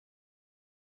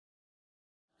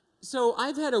So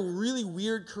I've had a really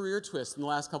weird career twist in the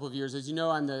last couple of years. As you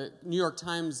know, I'm the New York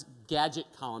Times gadget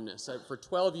columnist. For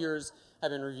 12 years,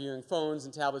 I've been reviewing phones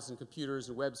and tablets and computers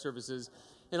and web services.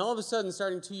 And all of a sudden,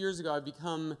 starting 2 years ago, I've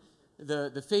become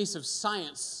the face of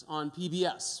science on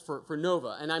PBS for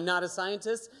Nova. And I'm not a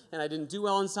scientist, and I didn't do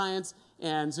well in science.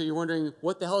 And so you're wondering,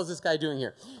 what the hell is this guy doing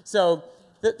here? So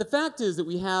the fact is that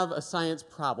we have a science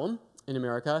problem in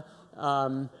America.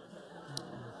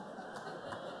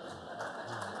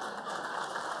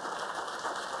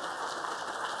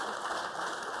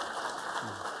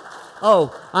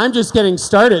 Oh, I'm just getting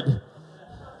started.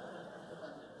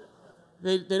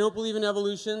 They don't believe in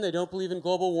evolution. They don't believe in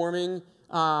global warming.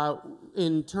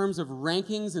 In terms of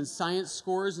rankings and science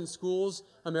scores in schools,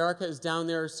 America is down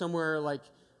there somewhere like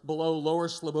below Lower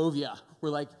Slobovia. We're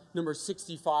like number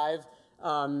 65.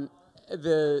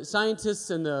 The scientists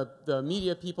and the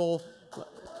media people,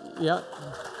 yeah.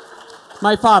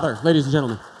 My father, ladies and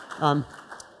gentlemen.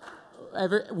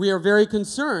 We are very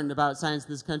concerned about science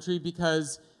in this country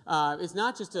because it's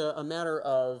not just a matter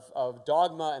of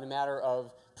dogma and a matter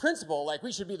of principle, like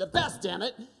we should be the best, damn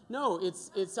it. No,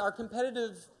 it's our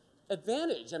competitive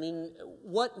advantage. I mean,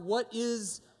 what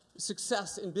is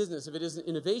success in business if it isn't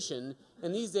innovation?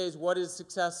 And these days, what is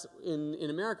success in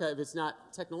America if it's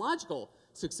not technological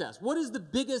success? What is the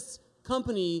biggest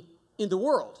company in the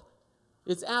world?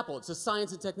 It's Apple. It's a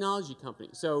science and technology company.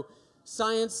 So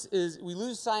science is, we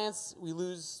lose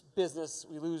business,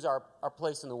 we lose our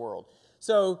place in the world.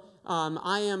 So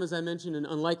I am, as I mentioned, an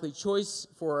unlikely choice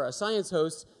for a science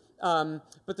host,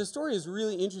 but the story is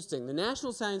really interesting. The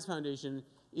National Science Foundation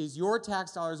is your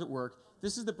tax dollars at work.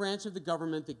 This is the branch of the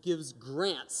government that gives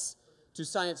grants to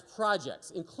science projects,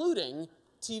 including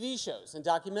TV shows and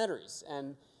documentaries.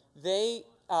 And they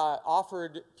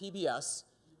offered PBS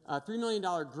a $3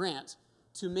 million grant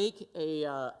to make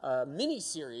a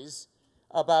mini-series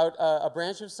about a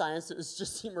branch of science that was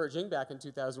just emerging back in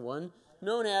 2001,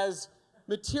 known as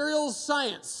materials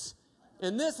science.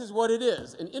 And this is what it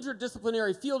is: an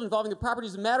interdisciplinary field involving the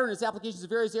properties of matter and its applications to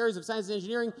various areas of science and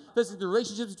engineering, investigating the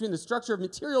relationships between the structure of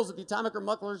materials at the atomic or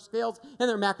molecular scales and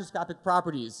their macroscopic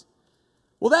properties.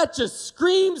 Well, that just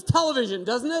screams television,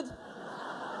 doesn't it?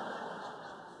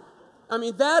 I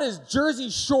mean, that is Jersey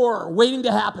Shore waiting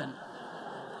to happen.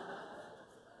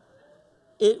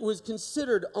 It was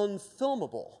considered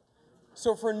unfilmable.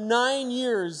 So for 9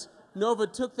 years, Nova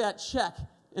took that check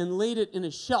and laid it in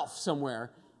a shelf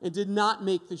somewhere and did not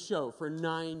make the show for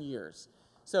 9 years.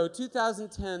 So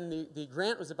 2010, the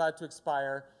grant was about to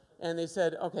expire, and they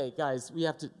said, okay, guys, we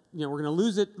have to, we're going to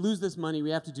lose this money.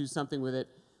 We have to do something with it.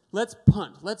 Let's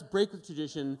punt. Let's break with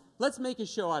tradition. Let's make a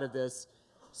show out of this.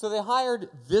 So they hired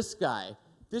this guy.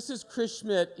 This is Chris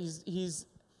Schmidt. He's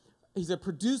a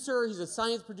producer. He's a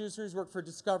science producer. He's worked for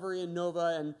Discovery and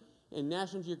Nova and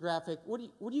National Geographic. What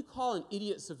do you call an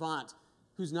idiot savant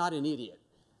who's not an idiot?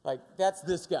 Like, that's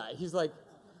this guy. He's like,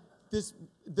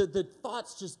 the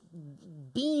thoughts just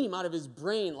beam out of his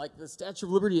brain like the Statue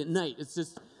of Liberty at night. It's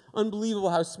just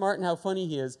unbelievable how smart and how funny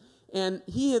he is. And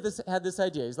he had this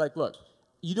idea. He's like, look,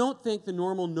 you don't think the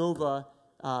normal Nova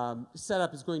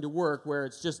setup is going to work where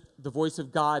it's just the voice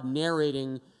of God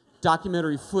narrating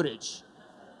documentary footage.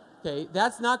 Okay,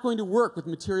 that's not going to work with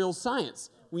materials science.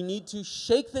 We need to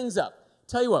shake things up.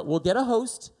 Tell you what, we'll get a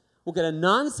host, we'll get a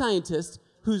non-scientist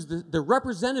who's the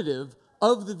representative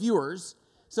of the viewers,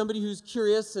 somebody who's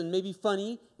curious and maybe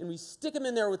funny, and we stick him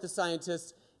in there with the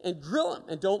scientists and grill him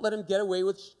and don't let him get away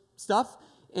with stuff.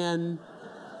 And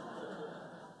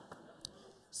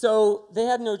so they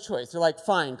had no choice. They're like,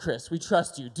 fine, Chris, we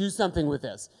trust you. Do something with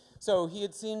this. So he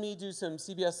had seen me do some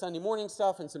CBS Sunday morning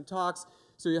stuff and some talks.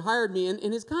 So he hired me,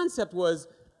 and his concept was,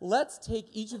 let's take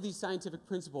each of these scientific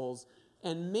principles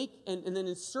and then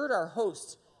insert our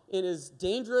host in as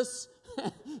dangerous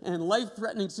and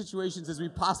life-threatening situations as we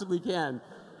possibly can.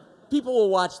 People will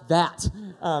watch that.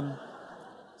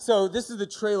 So this is the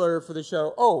trailer for the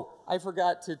show. Oh, I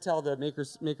forgot to tell the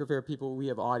Maker Faire people we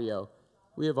have audio.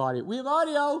 We have audio. We have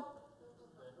audio!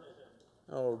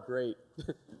 Oh, great.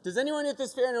 Does anyone at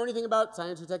this fair know anything about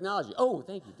science or technology? Oh,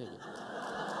 thank you, thank you.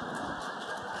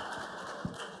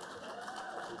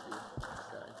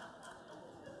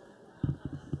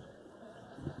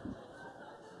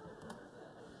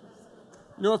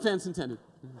 No offense intended.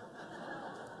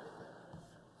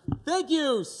 Thank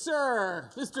you, sir,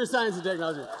 Mr. Science and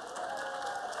Technology.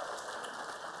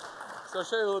 So I'll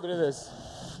show you a little bit of this.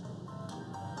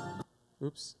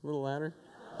 Oops, a little louder.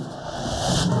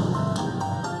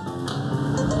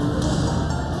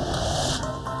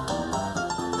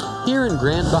 Here in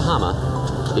Grand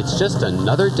Bahama, it's just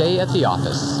another day at the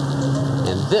office.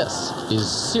 And this is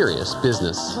serious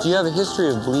business. Do you have a history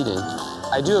of bleeding?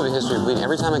 I do have a history of bleeding.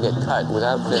 Every time I get cut,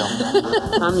 without fail.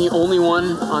 I'm the only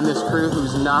one on this crew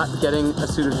who's not getting a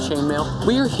suit of chainmail.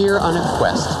 We are here on a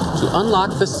quest to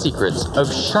unlock the secrets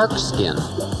of shark skin.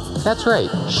 That's right,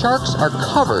 sharks are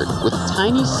covered with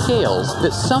tiny scales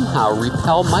that somehow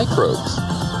repel microbes.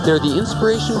 They're the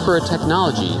inspiration for a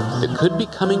technology that could be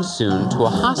coming soon to a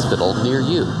hospital near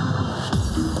you.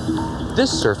 This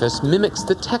surface mimics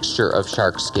the texture of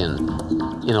shark skin.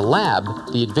 In a lab,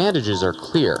 the advantages are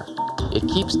clear. It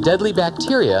keeps deadly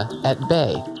bacteria at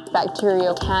bay.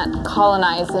 Bacteria can't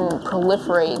colonize and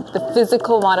proliferate. The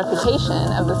physical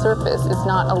modification of the surface is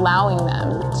not allowing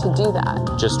them to do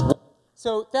that.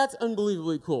 So that's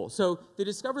unbelievably cool. So they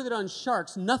discovered that on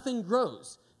sharks, nothing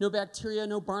grows. No bacteria,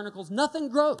 no barnacles, nothing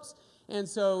grows. And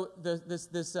so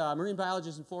this marine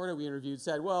biologist in Florida we interviewed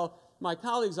said, well, my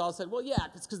colleagues all said, well, yeah,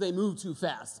 it's because they move too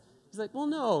fast. He's like, well,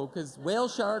 no, because whale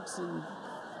sharks and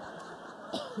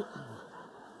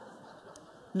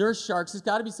nurse sharks, there's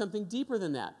got to be something deeper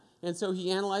than that. And so he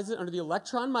analyzed it under the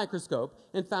electron microscope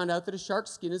and found out that a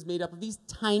shark's skin is made up of these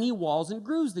tiny walls and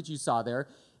grooves that you saw there.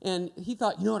 And he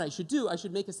thought, you know what I should do? I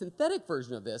should make a synthetic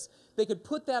version of this. They could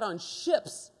put that on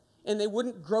ships, and they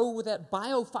wouldn't grow with that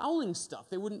biofouling stuff.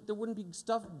 There wouldn't be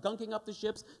stuff gunking up the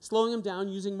ships, slowing them down,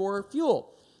 using more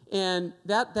fuel. And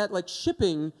that like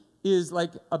shipping is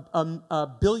like a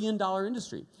billion-dollar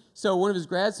industry. So one of his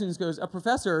grad students goes,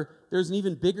 professor, there's an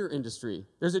even bigger industry.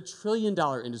 There's a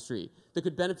trillion-dollar industry that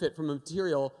could benefit from a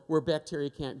material where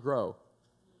bacteria can't grow.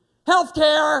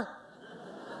 Healthcare!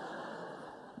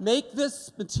 Make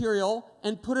this material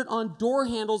and put it on door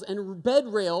handles and bed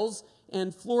rails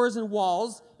and floors and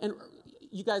walls. And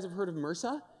you guys have heard of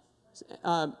MRSA?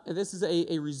 This is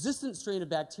a resistant strain of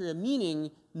bacteria, meaning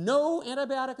no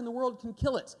antibiotic in the world can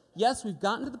kill it. Yes, we've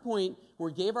gotten to the point where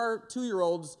we gave our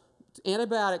 2-year-olds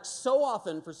antibiotics so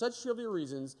often for such trivial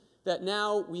reasons that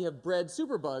now we have bred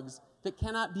superbugs that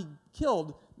cannot be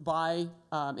killed by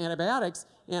antibiotics.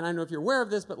 And I don't know if you're aware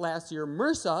of this, but last year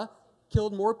MRSA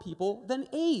killed more people than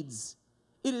AIDS.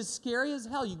 It is scary as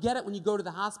hell. You get it when you go to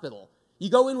the hospital. You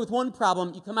go in with one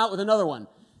problem, you come out with another one.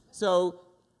 So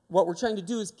what we're trying to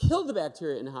do is kill the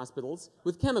bacteria in hospitals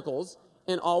with chemicals,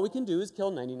 and all we can do is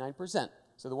kill 99%.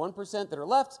 So the 1% that are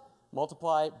left,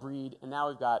 multiply, breed, and now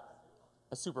we've got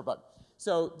a superbug.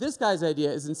 So this guy's idea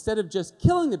is instead of just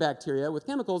killing the bacteria with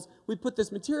chemicals, we put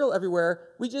this material everywhere,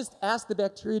 we just ask the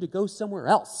bacteria to go somewhere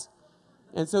else.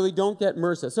 And so they don't get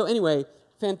MRSA. So anyway,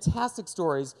 fantastic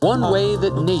stories. One way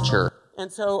that nature.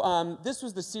 And so this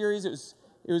was the series.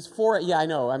 It was 4. Yeah, I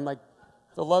know. I'm like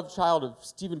the love child of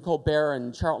Stephen Colbert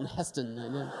and Charlton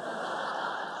Heston.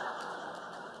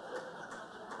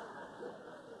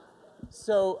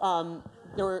 So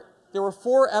there were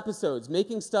 4 episodes: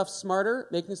 making stuff smarter,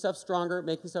 making stuff stronger,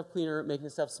 making stuff cleaner, making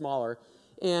stuff smaller.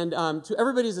 And to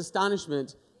everybody's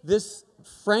astonishment, this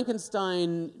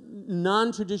Frankenstein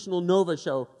non-traditional Nova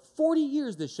show. 40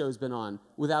 years this show's been on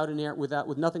with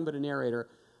nothing but a narrator.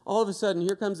 All of a sudden,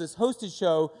 here comes this hosted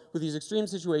show with these extreme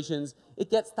situations.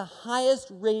 It gets the highest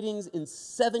ratings in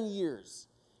 7 years,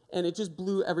 and it just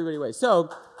blew everybody away. So,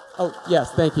 oh,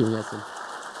 yes, thank you, yes.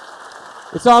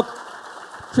 It's all,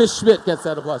 Chris Schmidt gets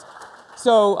that applause.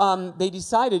 So they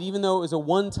decided, even though it was a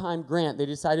one-time grant, they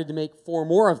decided to make 4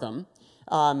 more of them.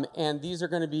 And these are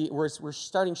going to be, we're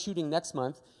starting shooting next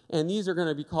month, and these are going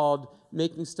to be called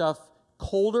Making Stuff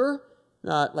Colder,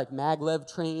 like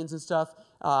maglev trains and stuff.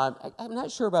 I'm not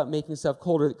sure about making stuff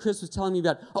colder. Chris was telling me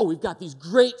about, oh, we've got these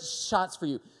great shots for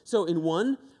you. So in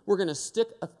one, we're going to stick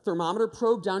a thermometer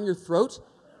probe down your throat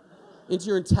into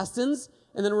your intestines,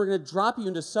 and then we're going to drop you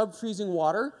into sub-freezing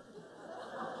water,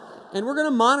 and we're going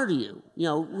to monitor you. You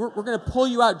know, we're going to pull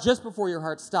you out just before your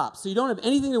heart stops, so you don't have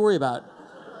anything to worry about.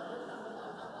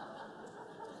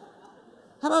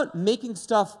 How about making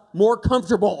stuff more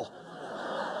comfortable?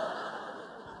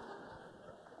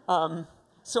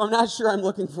 So I'm not sure I'm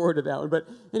looking forward to that one. But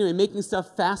anyway, making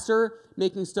stuff faster,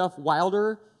 making stuff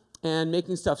wilder, and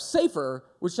making stuff safer,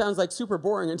 which sounds like super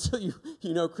boring until you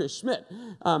know Chris Schmidt.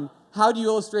 How do you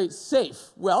illustrate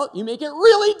safe? Well, you make it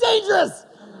really dangerous.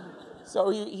 So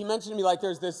he mentioned to me, like,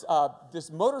 there's this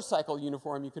motorcycle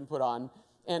uniform you can put on,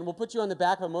 and we'll put you on the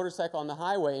back of a motorcycle on the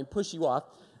highway and push you off.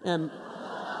 And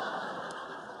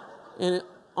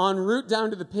en route down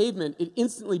to the pavement, it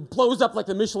instantly blows up like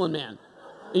the Michelin Man.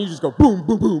 And you just go boom,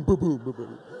 boom, boom, boom, boom, boom,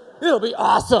 boom. It'll be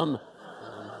awesome.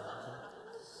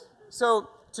 So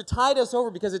to tide us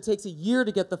over, because it takes a year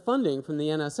to get the funding from the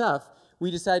NSF, we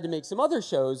decided to make some other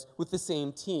shows with the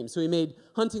same team. So we made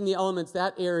Hunting the Elements.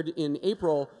 That aired in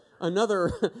April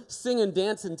another sing and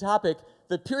dancing topic,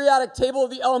 the periodic table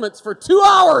of the elements for 2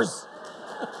 hours.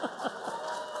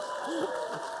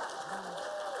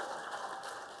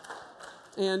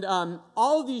 And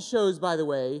all of these shows, by the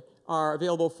way, are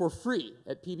available for free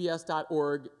at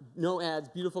pbs.org. No ads,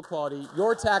 beautiful quality,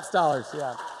 your tax dollars.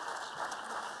 Yeah.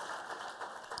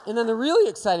 And then the really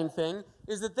exciting thing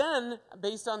is that then,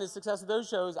 based on the success of those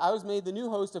shows, I was made the new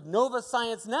host of Nova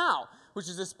Science Now, which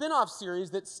is a spin-off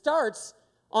series that starts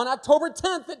on October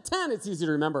 10th at 10. It's easy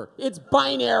to remember. It's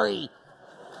binary.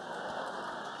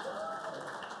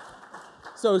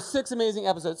 So 6 amazing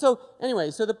episodes. So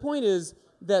anyway, so the point is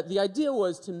that the idea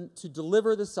was to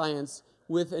deliver the science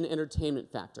with an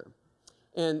entertainment factor.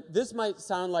 And this might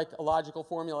sound like a logical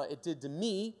formula. It did to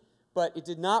me, but it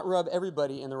did not rub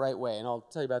everybody in the right way, and I'll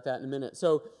tell you about that in a minute.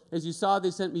 So as you saw,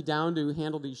 they sent me down to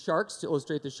handle these sharks to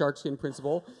illustrate the shark skin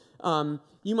principle.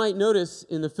 You might notice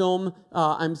in the film,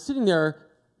 I'm sitting there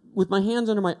with my hands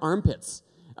under my armpits.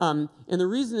 And the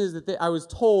reason is that I was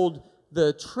told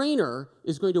the trainer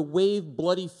is going to wave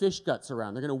bloody fish guts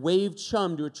around. They're going to wave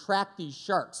chum to attract these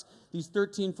sharks, these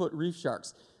 13-foot reef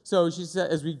sharks. So she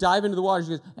said, as we dive into the water, she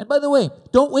goes, and by the way,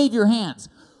 don't wave your hands.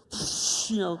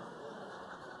 You know,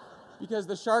 because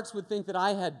the sharks would think that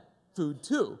I had food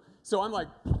too. So I'm like,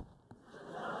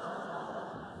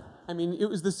 I mean, it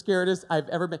was the scaredest I've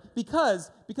ever been.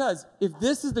 Because if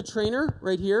this is the trainer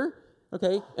right here,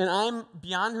 okay, and I'm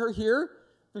beyond her here,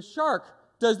 the shark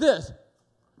does this.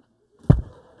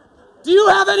 Do you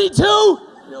have any too?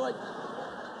 You know,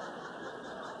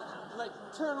 like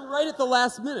turn right at the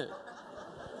last minute.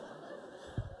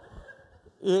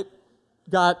 It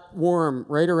got warm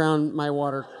right around my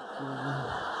water.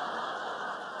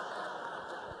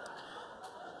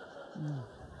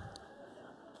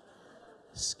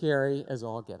 Scary as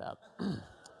all get out.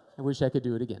 I wish I could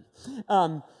do it again.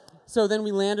 So then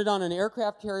we landed on an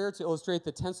aircraft carrier to illustrate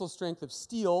the tensile strength of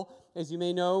steel. As you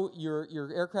may know,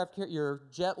 your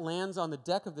jet lands on the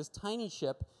deck of this tiny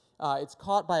ship. It's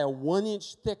caught by a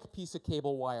 1-inch thick piece of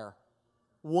cable wire.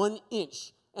 1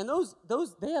 inch. And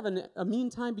they have a mean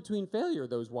time between failure,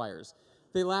 those wires.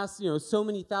 They last, so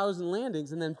many thousand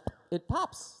landings, and then it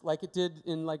pops like it did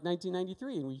in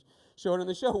 1993. And we showed on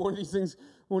the show one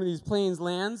of these planes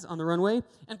lands on the runway.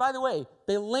 And by the way,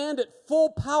 they land at full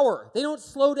power. They don't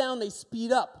slow down, they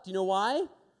speed up. Do you know why?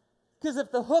 Because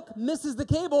if the hook misses the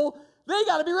cable, they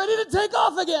got to be ready to take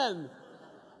off again.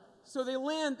 So they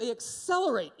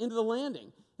accelerate into the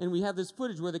landing. And we have this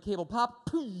footage where the cable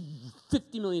popped, $50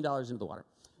 million into the water.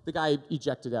 The guy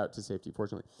ejected out to safety,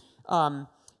 fortunately. And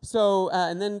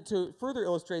then to further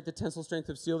illustrate the tensile strength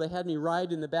of steel, they had me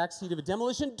ride in the back seat of a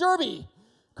demolition derby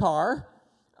car.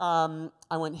 I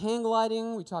went hang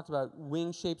gliding. We talked about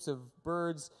wing shapes of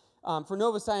birds. For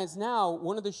Nova Science Now,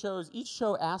 one of the shows, each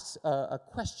show asks a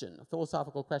question, a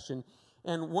philosophical question,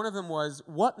 and one of them was,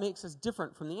 what makes us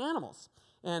different from the animals?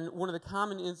 And one of the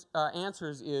common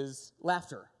answers is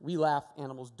laughter. We laugh,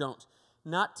 animals don't.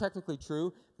 Not technically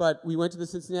true, but we went to the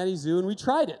Cincinnati Zoo and we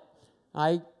tried it.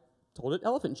 I told it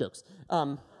elephant jokes.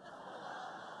 And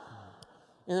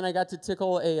then I got to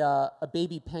tickle a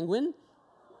baby penguin.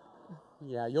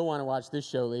 Yeah, you'll want to watch this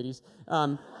show, ladies.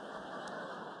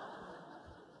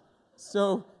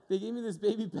 So they gave me this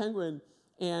baby penguin,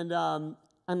 and I'm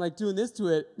like doing this to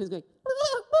it, and he's going,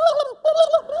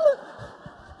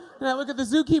 and I look at the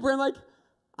zookeeper, and I'm like,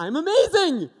 I'm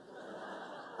amazing.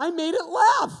 I made it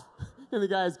laugh. And the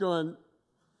guy's going,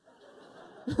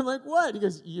 I'm like, what? He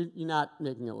goes, you're not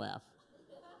making it laugh.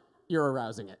 You're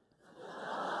arousing it.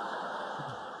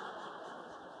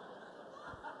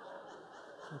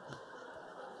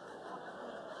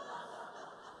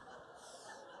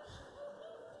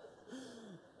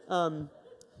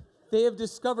 They have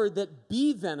discovered that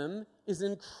bee venom is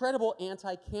an incredible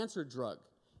anti-cancer drug.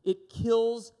 It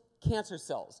kills cancer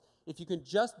cells. If you can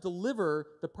just deliver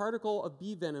the particle of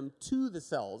bee venom to the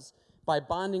cells by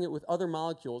bonding it with other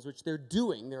molecules, which they're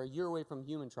doing, they're a year away from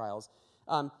human trials.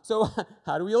 So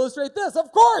how do we illustrate this?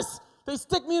 Of course! They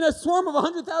stick me in a swarm of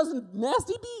 100,000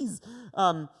 nasty bees.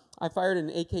 I fired an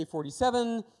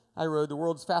AK-47. I rode the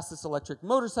world's fastest electric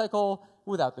motorcycle,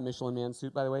 without the Michelin Man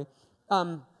suit, by the way.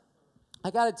 I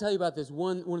got to tell you about this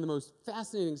one of the most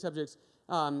fascinating subjects.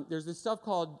 There's this stuff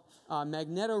called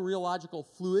magnetorheological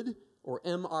fluid, or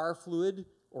MR fluid,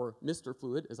 or Mr.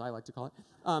 Fluid, as I like to call it,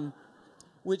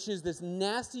 which is this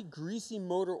nasty, greasy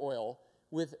motor oil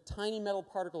with tiny metal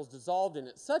particles dissolved in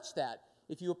it, such that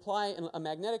if you apply a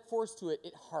magnetic force to it,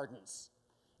 it hardens.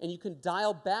 And you can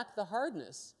dial back the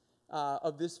hardness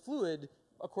of this fluid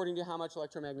according to how much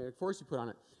electromagnetic force you put on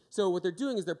it. So what they're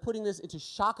doing is they're putting this into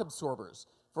shock absorbers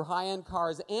for high-end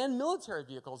cars and military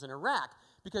vehicles in Iraq,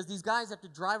 because these guys have to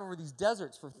drive over these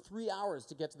deserts for 3 hours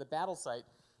to get to the battle site,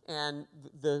 and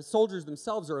the soldiers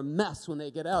themselves are a mess when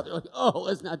they get out. They're like, oh,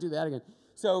 let's not do that again.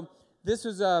 So this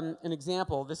was an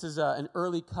example. This is an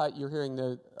early cut. You're hearing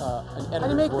an editor's How do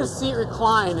you make the seat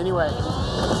recline, anyway?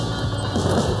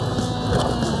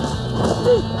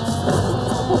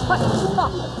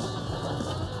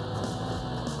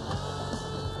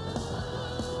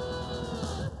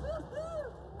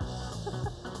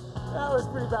 That was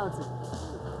pretty bouncy.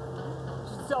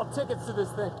 Should sell tickets to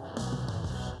this thing.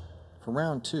 For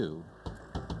round 2,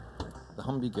 the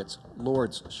Humvee gets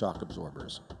Lord's shock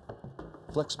absorbers.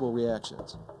 Flexible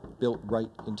reactions, built right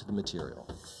into the material.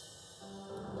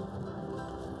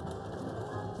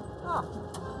 Ah,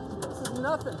 this is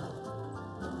nothing.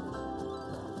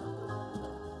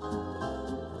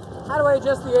 How do I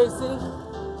adjust the AC?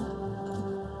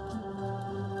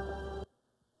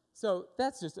 So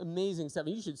that's just amazing stuff.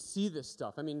 And you should see this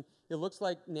stuff. I mean, it looks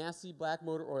like nasty black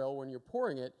motor oil when you're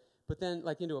pouring it, but then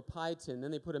like into a pie tin.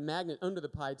 Then they put a magnet under the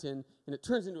pie tin, and it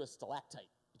turns into a stalactite.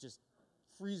 It just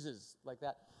freezes like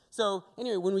that. So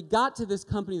anyway, when we got to this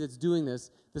company that's doing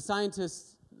this, the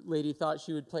scientist lady thought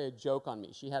she would play a joke on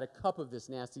me. She had a cup of this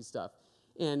nasty stuff,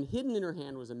 and hidden in her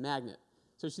hand was a magnet.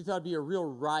 So she thought it'd be a real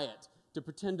riot to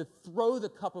pretend to throw the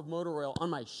cup of motor oil on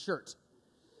my shirt.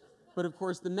 But of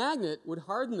course, the magnet would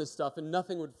harden the stuff and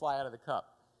nothing would fly out of the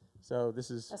cup. So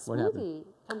this is what happened. A smoothie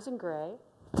comes in gray.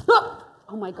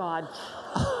 Oh my God.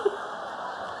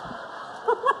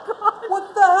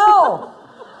 What the hell?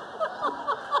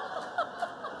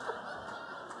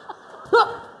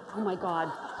 Oh my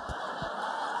God.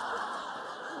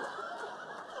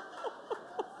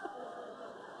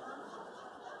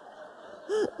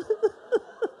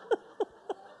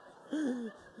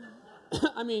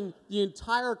 I mean, the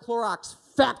entire Clorox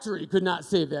factory could not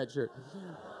save that shirt.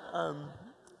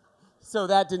 So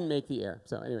that didn't make the air.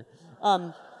 So anyway.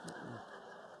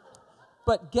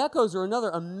 But geckos are another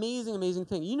amazing, amazing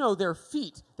thing. You know, their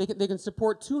feet, they can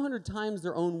support 200 times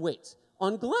their own weight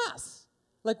on glass.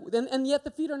 And yet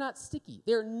the feet are not sticky.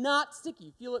 They're not sticky.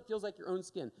 You feel it feels like your own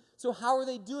skin. So how are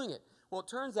they doing it? Well, it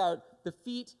turns out the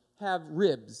feet have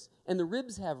ribs, and the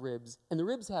ribs have ribs, and the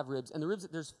ribs have ribs, and the ribs,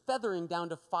 there's feathering down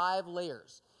to 5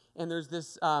 layers. And there's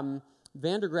this Van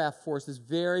der Graaf force, this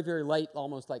very, very light,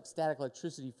 almost like static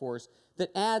electricity force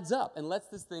that adds up and lets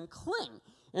this thing cling.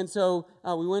 And so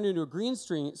we went into a green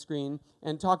screen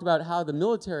and talked about how the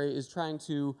military is trying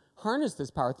to harness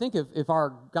this power. Think if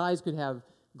our guys could have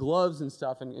gloves and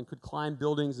stuff and could climb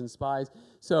buildings and spies.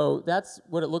 So that's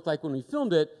what it looked like when we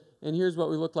filmed it, and here's what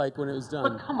we looked like when it was done.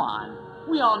 But come on,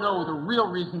 we all know the real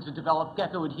reason to develop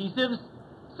gecko adhesives,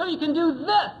 so you can do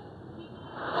this.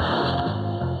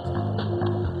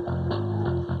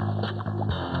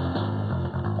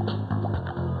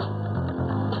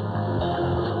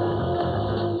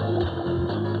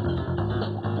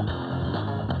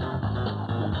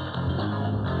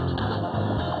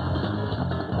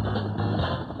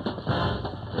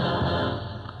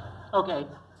 Okay,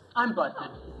 I'm busted.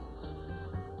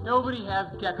 Nobody has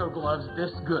gecko gloves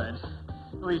this good.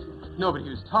 At least, nobody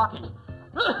who's talking.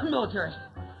 Military.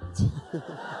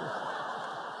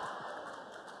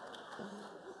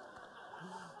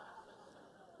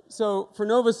 So for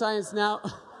Nova Science now,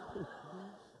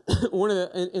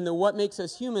 in the What Makes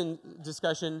Us Human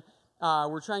discussion,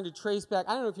 we're trying to trace back,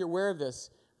 I don't know if you're aware of this,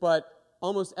 but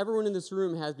almost everyone in this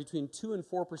room has between 2 and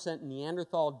 4%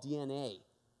 Neanderthal DNA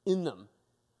in them.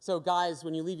 So guys,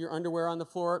 when you leave your underwear on the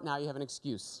floor, now you have an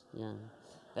excuse. Yeah,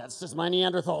 that's just my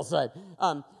Neanderthal side.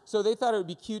 So they thought it would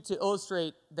be cute to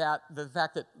illustrate that the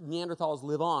fact that Neanderthals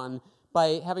live on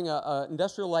by having a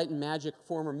industrial light and magic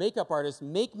former makeup artist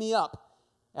make me up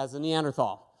as a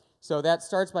Neanderthal. So that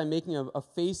starts by making a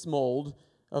face mold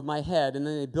of my head, and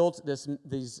then they built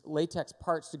these latex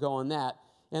parts to go on that,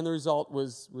 and the result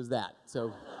was that.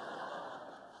 So.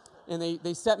 And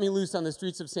they set me loose on the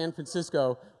streets of San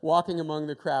Francisco, walking among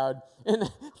the crowd.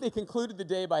 And they concluded the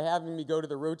day by having me go to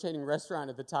the rotating restaurant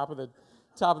at the top of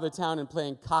the town and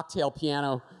playing cocktail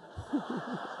piano.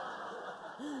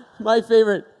 My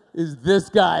favorite is this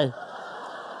guy.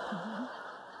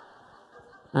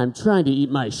 I'm trying to eat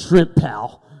my shrimp,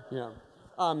 pal. Yeah.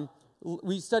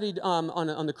 We studied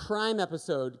on the crime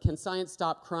episode, Can Science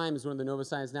Stop Crime, is one of the Nova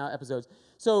Science Now episodes.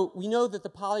 So we know that the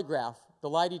polygraph, the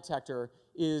lie detector,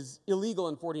 is illegal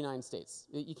in 49 states.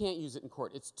 You can't use it in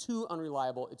court. It's too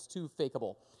unreliable. It's too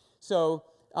fakeable. So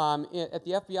at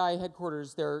the FBI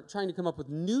headquarters, they're trying to come up with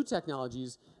new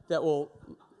technologies that will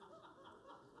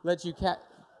let you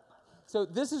So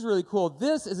this is really cool.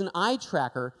 This is an eye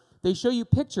tracker. They show you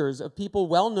pictures of people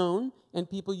well known and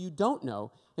people you don't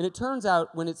know. And it turns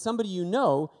out when it's somebody you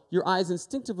know, your eyes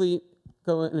instinctively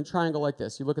go in a triangle like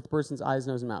this. You look at the person's eyes,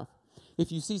 nose, and mouth.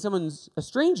 If you see a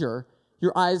stranger,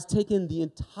 your eyes take in the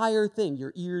entire thing,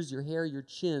 your ears, your hair, your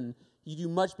chin. You do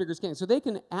much bigger scanning. So they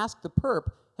can ask the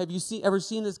perp, have you ever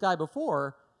seen this guy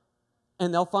before?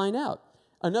 And they'll find out.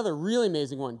 Another really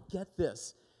amazing one, get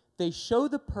this. They show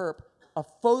the perp a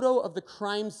photo of the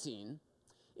crime scene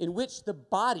in which the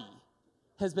body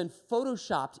has been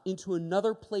photoshopped into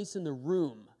another place in the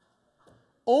room.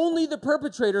 Only the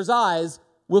perpetrator's eyes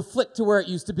will flick to where it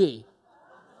used to be.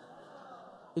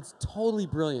 It's totally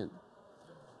brilliant.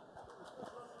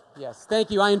 Yes, thank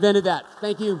you. I invented that.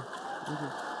 Thank you. Thank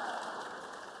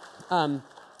you.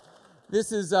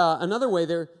 This is another way.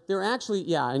 They're actually,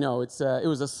 yeah, I know. It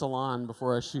was a salon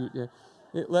before a shoot. Yeah.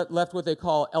 It left what they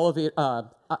call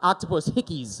octopus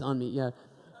hickeys on me. Yeah.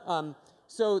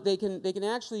 So they can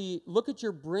actually look at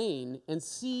your brain and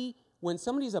see when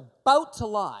somebody's about to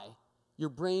lie, your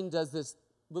brain does this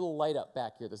little light up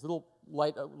back here, this little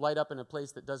light up in a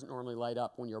place that doesn't normally light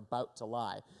up when you're about to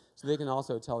lie. So they can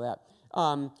also tell that.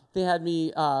 They had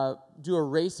me do a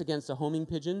race against a homing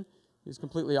pigeon. It was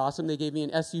completely awesome. They gave me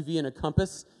an SUV and a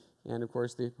compass, and of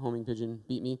course the homing pigeon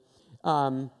beat me.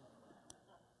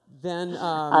 Then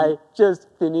I just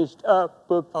finished a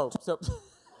book. Oh, so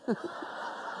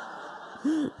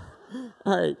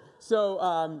all right.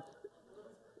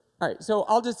 So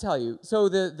I'll just tell you. So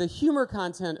the humor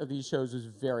content of these shows was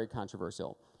very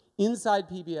controversial. Inside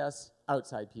PBS,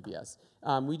 outside PBS.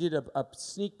 We did a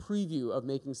sneak preview of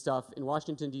making stuff in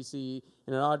Washington, D.C.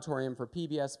 in an auditorium for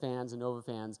PBS fans and Nova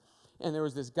fans. And there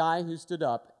was this guy who stood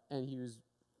up, and he was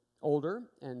older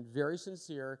and very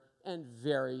sincere and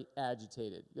very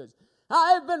agitated. He goes,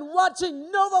 I've been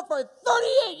watching Nova for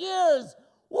 38 years.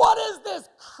 What is this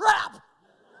crap?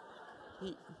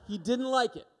 He didn't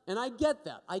like it. And I get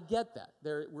that.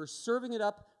 We're serving it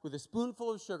up with a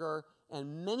spoonful of sugar,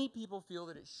 and many people feel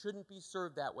that it shouldn't be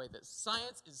served that way, that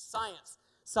science is science.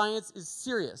 Science is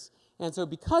serious. And so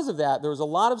because of that, there was a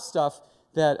lot of stuff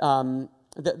that,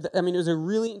 it was a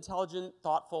really intelligent,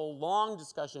 thoughtful, long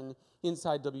discussion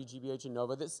inside WGBH and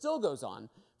Nova that still goes on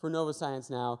for Nova Science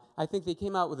Now. I think they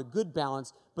came out with a good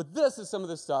balance, but this is some of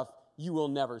the stuff you will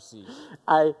never see.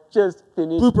 I just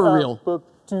finished Blooper a reel. book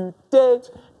today,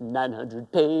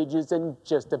 900 pages and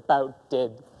just about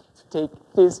dead. Take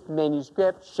this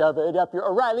manuscript, shove it up your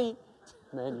O'Reilly.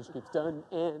 Manuscript's done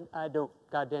and I don't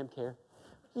goddamn care.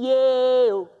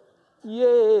 Yeah-oh,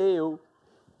 yeah-oh.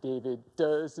 David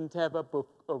doesn't have a book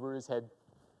over his head.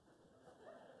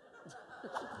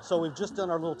 So we've just done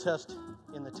our little test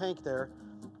in the tank there,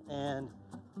 and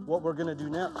what we're gonna do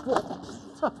now.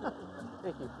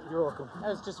 Thank you. You're welcome. That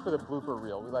was just for the blooper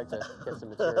reel. We like to get some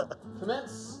material.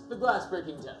 Commence the glass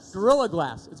breaking test. Gorilla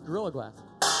Glass. It's Gorilla Glass.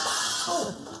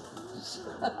 Oh.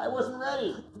 I wasn't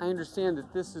ready. I understand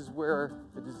that this is where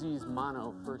the disease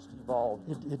mono first evolved.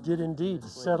 It did indeed.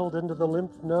 Settled into the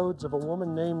lymph nodes of a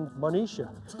woman named Monisha.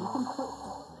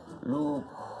 Luke,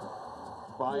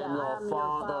 I am your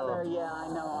father. Yeah,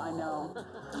 I know.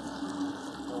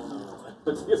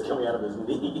 Looks like it's coming out of his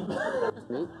knee.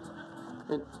 Me?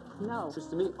 And No. just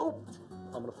to me. Oh,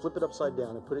 I'm gonna flip it upside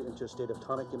down and put it into a state of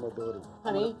tonic immobility.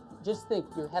 honey, just think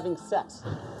you're having sex.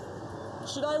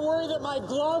 Should I worry that my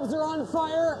gloves are on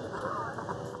fire?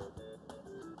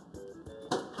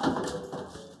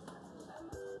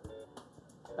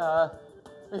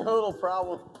 We have a little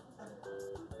problem.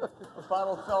 The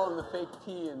bottle fell in the fake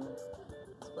pee and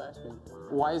splashed me.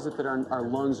 Why is it that our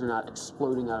lungs are not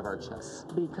exploding out of our chests?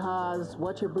 Because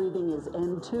what you're breathing is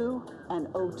N2 and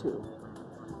O2,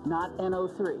 not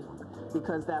NO3,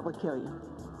 because that would kill you.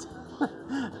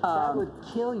 That would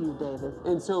kill you, David.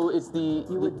 And so it's the...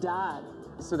 You would die.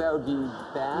 So that would be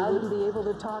bad? You wouldn't be able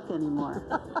to talk anymore.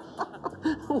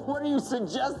 What are you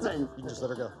suggesting? You can just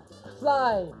let her go.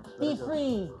 Fly, be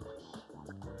free.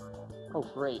 Oh,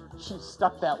 great. She's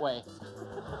stuck that way.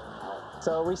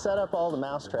 So we set up all the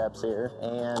mouse traps here,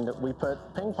 and we put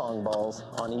ping pong balls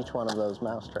on each one of those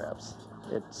mouse traps.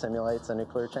 It simulates a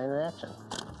nuclear chain reaction.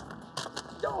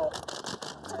 Oh.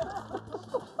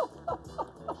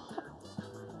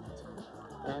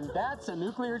 And that's a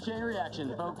nuclear chain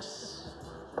reaction, folks.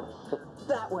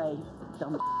 That way.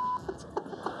 Don't.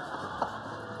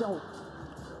 Don't.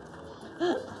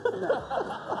 No.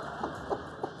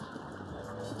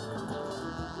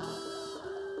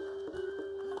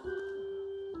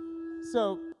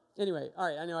 So, anyway, all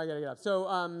right, I know I gotta get up. So,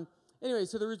 anyway,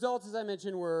 so the results, as I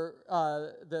mentioned, were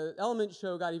the Element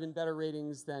show got even better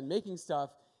ratings than Making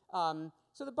Stuff.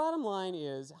 So the bottom line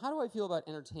is, how do I feel about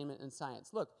entertainment and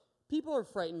science? Look, people are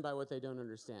frightened by what they don't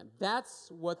understand.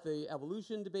 That's what the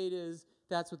evolution debate is.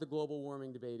 That's what the global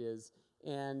warming debate is.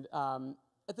 And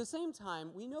at the same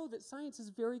time, we know that science is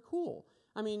very cool.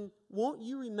 I mean, won't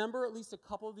you remember at least a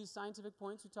couple of these scientific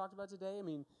points we talked about today? I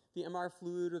mean, the MR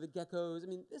fluid or the geckos. I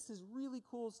mean, this is really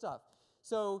cool stuff.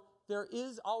 So there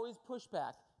is always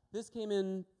pushback. This came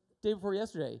in day before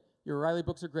yesterday. Your O'Reilly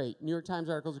books are great. New York Times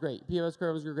articles are great. POS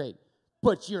articles are great.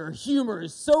 But your humor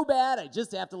is so bad, I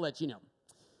just have to let you know.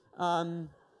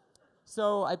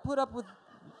 So I put up with...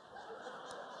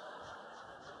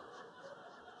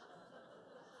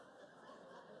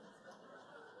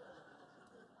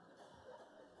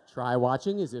 Try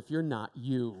watching as if you're not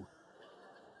you,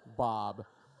 Bob.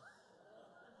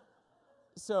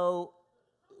 So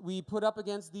we put up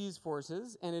against these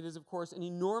forces, and it is, of course, an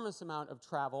enormous amount of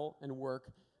travel and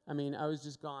work. I mean, I was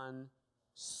just gone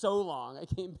so long. I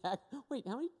came back. Wait,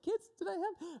 how many kids did I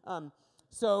have?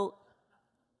 So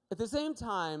at the same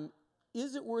time,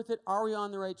 is it worth it? Are we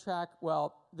on the right track?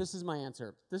 Well, this is my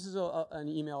answer. This is an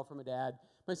email from a dad.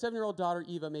 My 7-year-old daughter,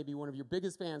 Eva, may be one of your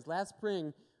biggest fans. Last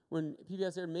spring, when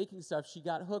PBS started making stuff, she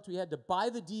got hooked. We had to buy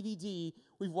the DVD.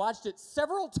 We've watched it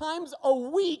several times a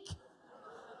week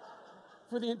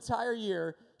for the entire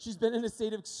year. She's been in a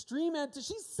state of extreme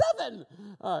she's 7!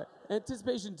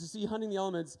 Anticipation to see Hunting the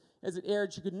Elements as it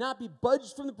aired. She could not be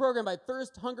budged from the program by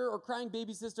thirst, hunger, or crying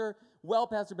baby sister well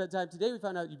past her bedtime. Today we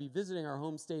found out you'd be visiting our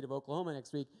home state of Oklahoma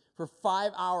next week for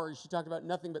 5 hours. She talked about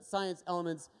nothing but science,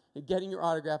 elements, and getting your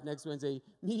autograph next Wednesday,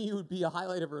 meaning you would be a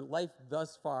highlight of her life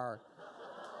thus far.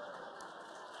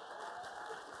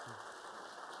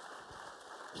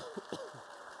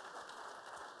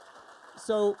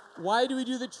 So why do we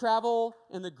do the travel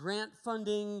and the grant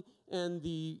funding and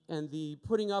the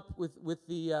putting up with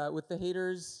the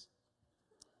haters?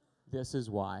 This is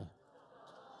why.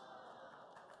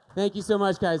 Thank you so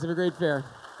much, guys. Have a great fair.